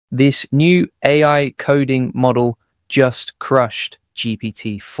This new AI coding model just crushed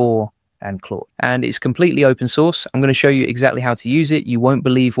GPT-4 and Claude. And it's completely open source. I'm going to show you exactly how to use it. You won't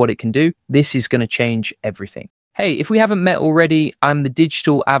believe what it can do. This is going to change everything. Hey, if we haven't met already, I'm the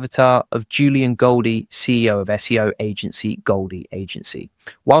digital avatar of Julian Goldie, CEO of SEO agency Goldie Agency.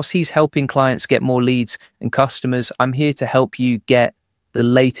 Whilst he's helping clients get more leads and customers, I'm here to help you get the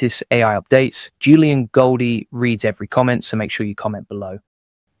latest AI updates. Julian Goldie reads every comment, so make sure you comment below.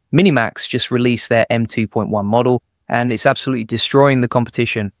 MiniMax just released their M2.1 model, and it's absolutely destroying the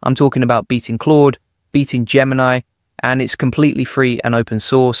competition. I'm talking about beating Claude, beating Gemini, and it's completely free and open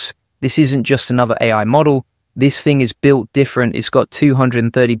source. This isn't just another AI model. This thing is built different. It's got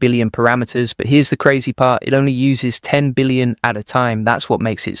 230 billion parameters, but here's the crazy part. It only uses 10 billion at a time. That's what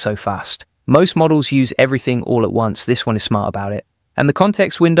makes it so fast. Most models use everything all at once. This one is smart about it. And the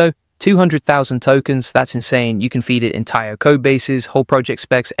context window, 200,000 tokens. That's insane. You can feed it entire code bases, whole project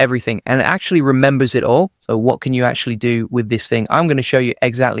specs, everything, and it actually remembers it all. So what can you actually do with this thing? I'm going to show you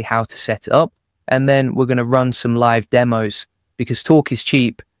exactly how to set it up, and then we're going to run some live demos because talk is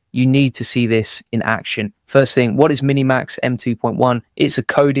cheap. You need to see this in action. First thing, what is MiniMax M2.1? It's a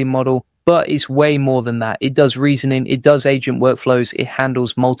coding model, but it's way more than that. It does reasoning, it does agent workflows, it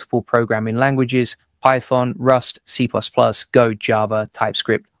handles multiple programming languages, Python, Rust, C++, Go, Java,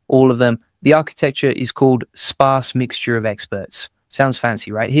 TypeScript, all of them. The architecture is called sparse mixture of experts. Sounds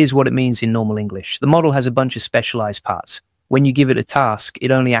fancy, right? Here's what it means in normal English. The model has a bunch of specialized parts. When you give it a task,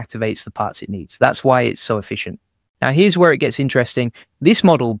 it only activates the parts it needs. That's why it's so efficient. Now, here's where it gets interesting. This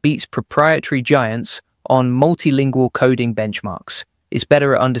model beats proprietary giants on multilingual coding benchmarks. It's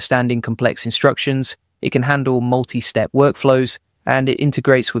better at understanding complex instructions, it can handle multi-step workflows, and it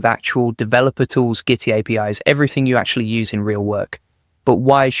integrates with actual developer tools, Git APIs, everything you actually use in real work. But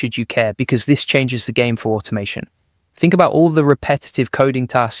why should you care? Because this changes the game for automation. Think about all the repetitive coding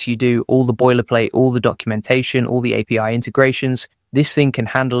tasks you do, all the boilerplate, all the documentation, all the API integrations. This thing can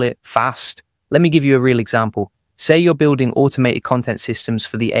handle it fast. Let me give you a real example. Say you're building automated content systems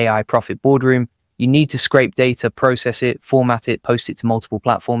for the AI profit boardroom. You need to scrape data, process it, format it, post it to multiple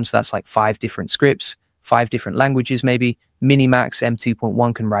platforms. That's like 5 different scripts, 5 different languages maybe. MiniMax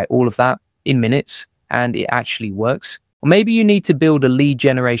M2.1 can write all of that in minutes, and it actually works. Or maybe you need to build a lead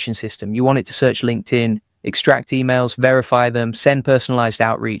generation system. You want it to search LinkedIn, extract emails, verify them, send personalized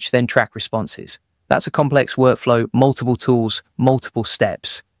outreach, then track responses. That's a complex workflow, multiple tools, multiple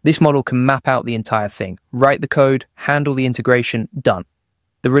steps. This model can map out the entire thing, write the code, handle the integration, done.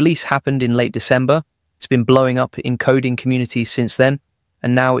 The release happened in late December. It's been blowing up in coding communities since then,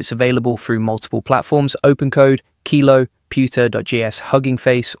 and now it's available through multiple platforms, OpenCode, Kilo, Pewter.js, Hugging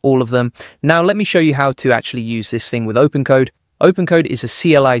Face, all of them. Now let me show you how to actually use this thing with OpenCode. OpenCode is a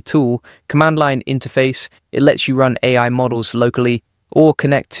CLI tool, command line interface. It lets you run AI models locally or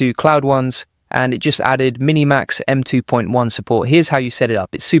connect to cloud ones, and it just added MiniMax M2.1 support. Here's how you set it up.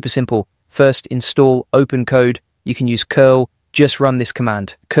 It's super simple. First, install OpenCode. You can use curl. Just run this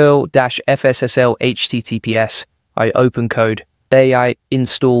command, curl-fssl https OpenCode. AI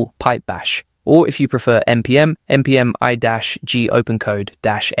install pipe bash. Or if you prefer npm i-g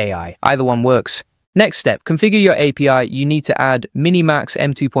OpenCode-AI. Either one works. Next step, configure your API. You need to add MiniMax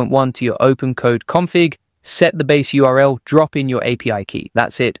M2.1 to your OpenCode config, set the base URL, drop in your API key.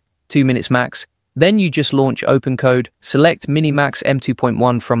 That's it. 2 minutes max. Then you just launch OpenCode, select MiniMax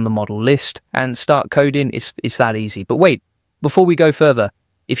M2.1 from the model list, and start coding. It's that easy. But wait, before we go further,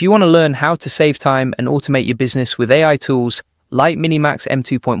 if you want to learn how to save time and automate your business with AI tools like MiniMax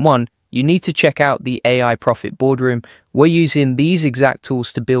M2.1, you need to check out the AI Profit Boardroom. We're using these exact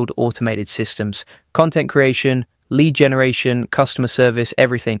tools to build automated systems, content creation, lead generation, customer service,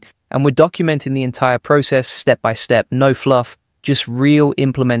 everything. And we're documenting the entire process step by step, no fluff, just real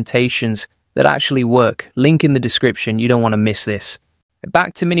implementations that actually work. Link in the description. You don't want to miss this.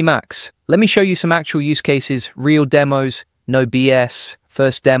 Back to MiniMax. Let me show you some actual use cases, real demos, no BS.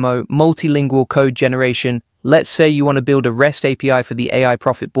 First demo, multilingual code generation. Let's say you want to build a REST API for the AI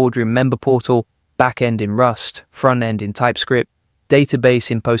Profit Boardroom member portal, backend in Rust, front end in TypeScript,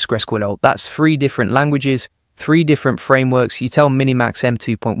 database in PostgreSQL. That's 3 different languages, 3 different frameworks. You tell MiniMax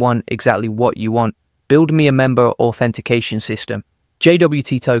M2.1 exactly what you want. Build me a member authentication system,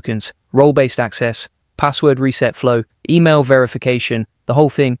 JWT tokens, role-based access, password reset flow, email verification, the whole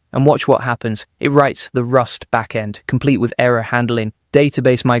thing, and watch what happens. It writes the Rust backend, complete with error handling,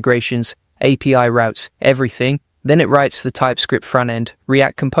 database migrations, API routes, everything. Then it writes the TypeScript front end,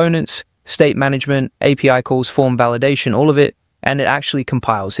 React components, state management, API calls, form validation, all of it, and it actually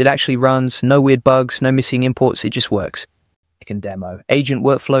compiles. It actually runs, no weird bugs, no missing imports, it just works. It can demo. Agent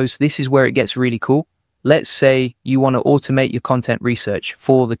workflows, this is where it gets really cool. Let's say you want to automate your content research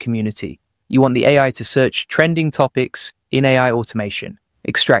for the community. You want the AI to search trending topics in AI automation,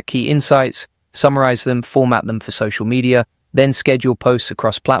 extract key insights, summarize them, format them for social media, then schedule posts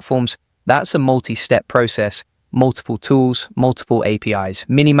across platforms. That's a multi-step process, multiple tools, multiple APIs.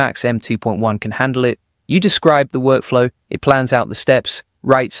 MiniMax M2.1 can handle it. You describe the workflow, it plans out the steps,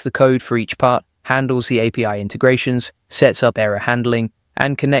 writes the code for each part, handles the API integrations, sets up error handling,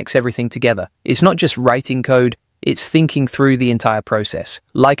 and connects everything together. It's not just writing code, it's thinking through the entire process,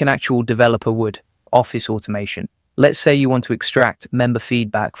 like an actual developer would. Office automation. Let's say you want to extract member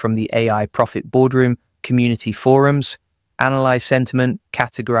feedback from the AI Profit Boardroom, community forums, analyze sentiment,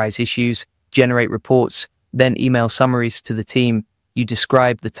 categorize issues, generate reports, then email summaries to the team. You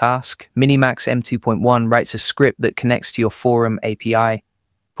describe the task. MiniMax M2.1 writes a script that connects to your forum API,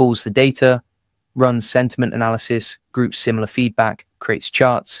 pulls the data, runs sentiment analysis, groups similar feedback, creates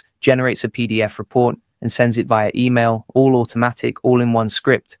charts, generates a PDF report, and sends it via email, all automatic, all in one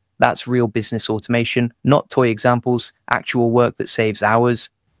script. That's real business automation, not toy examples, actual work that saves hours.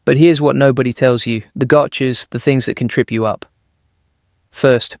 But here's what nobody tells you, the gotchas, the things that can trip you up.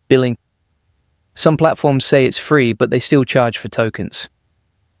 First, billing. Some platforms say it's free, but they still charge for tokens.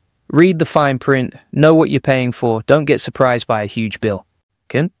 Read the fine print, know what you're paying for, don't get surprised by a huge bill.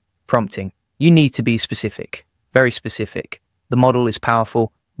 Prompting. You need to be specific, very specific. The model is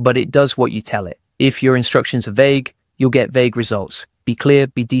powerful, but it does what you tell it. If your instructions are vague, you'll get vague results. Be clear,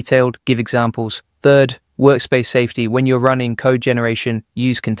 be detailed, give examples. Third, workspace safety. When you're running code generation,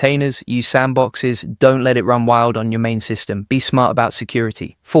 use containers, use sandboxes, don't let it run wild on your main system. Be smart about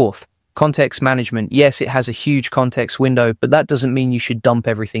security. Fourth, context management. Yes, it has a huge context window, but that doesn't mean you should dump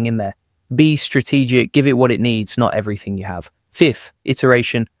everything in there. Be strategic, give it what it needs, not everything you have. Fifth,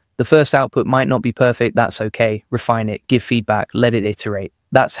 iteration. The first output might not be perfect, that's okay. Refine it, give feedback, let it iterate.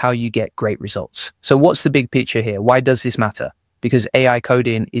 That's how you get great results. So what's the big picture here? Why does this matter? Because AI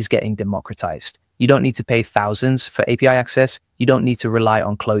coding is getting democratized. You don't need to pay thousands for API access. You don't need to rely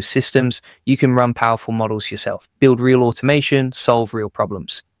on closed systems. You can run powerful models yourself, build real automation, solve real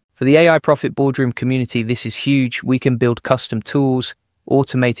problems. For the AI Profit Boardroom community, this is huge. We can build custom tools,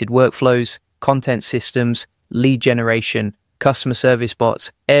 automated workflows, content systems, lead generation, customer service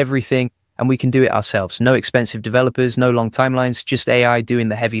bots, everything, and we can do it ourselves. No expensive developers, no long timelines, just AI doing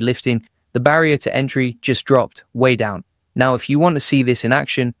the heavy lifting. The barrier to entry just dropped way down. Now, if you want to see this in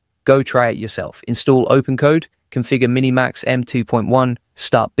action, go try it yourself. Install OpenCode, configure MiniMax M2.1,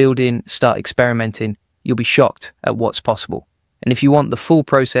 start building, start experimenting. You'll be shocked at what's possible. And if you want the full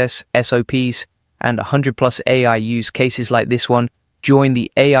process, SOPs, and 100+ AI use cases like this one, join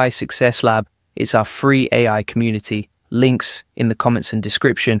the AI Success Lab. It's our free AI community. Links in the comments and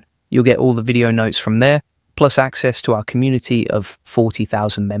description. You'll get all the video notes from there, plus access to our community of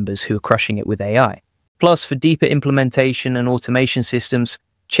 40,000 members who are crushing it with AI. Plus, for deeper implementation and automation systems,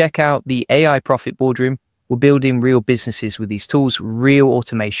 check out the AI Profit Boardroom. We're building real businesses with these tools, real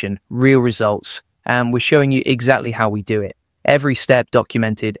automation, real results, and we're showing you exactly how we do it. Every step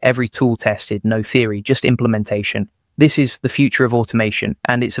documented, every tool tested, no theory, just implementation. This is the future of automation,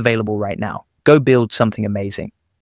 and it's available right now. Go build something amazing.